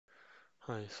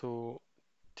Hi, so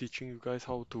teaching you guys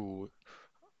how to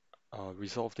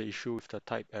resolve the issue with the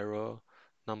type error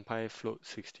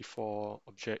numpy.float64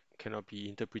 object cannot be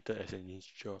interpreted as an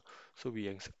integer. So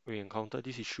we encounter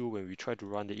this issue when we try to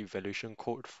run the evaluation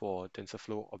code for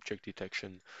TensorFlow object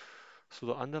detection. So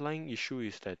the underlying issue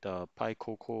is that the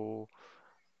PyCoco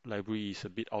library is a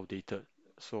bit outdated.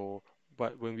 So,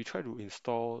 but when we try to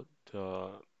install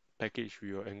the package,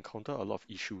 we will encounter a lot of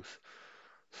issues.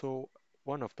 So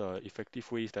one of the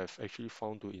effective ways that I've actually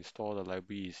found to install the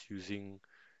library is using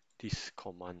this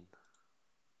command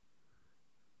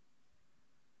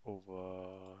over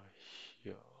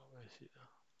here. Where is it?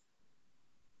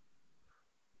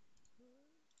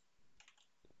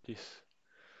 This.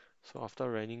 So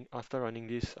after running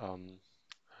this,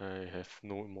 I have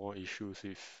no more issues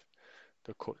with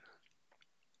the code.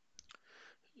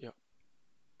 Yep.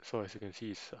 So as you can see,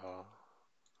 it's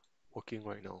working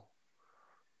right now.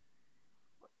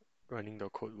 Running the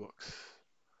code works.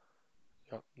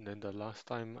 Yep. And then the last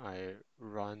time I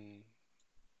run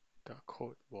the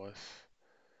code was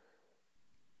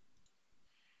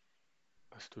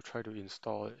to try to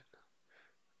install it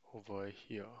over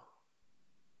here.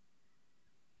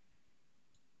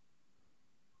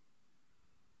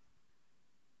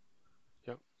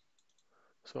 Yep.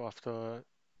 So after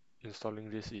installing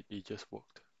this, it just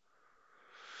worked.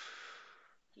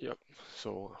 Yep.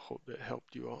 So I hope that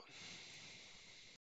helped you out.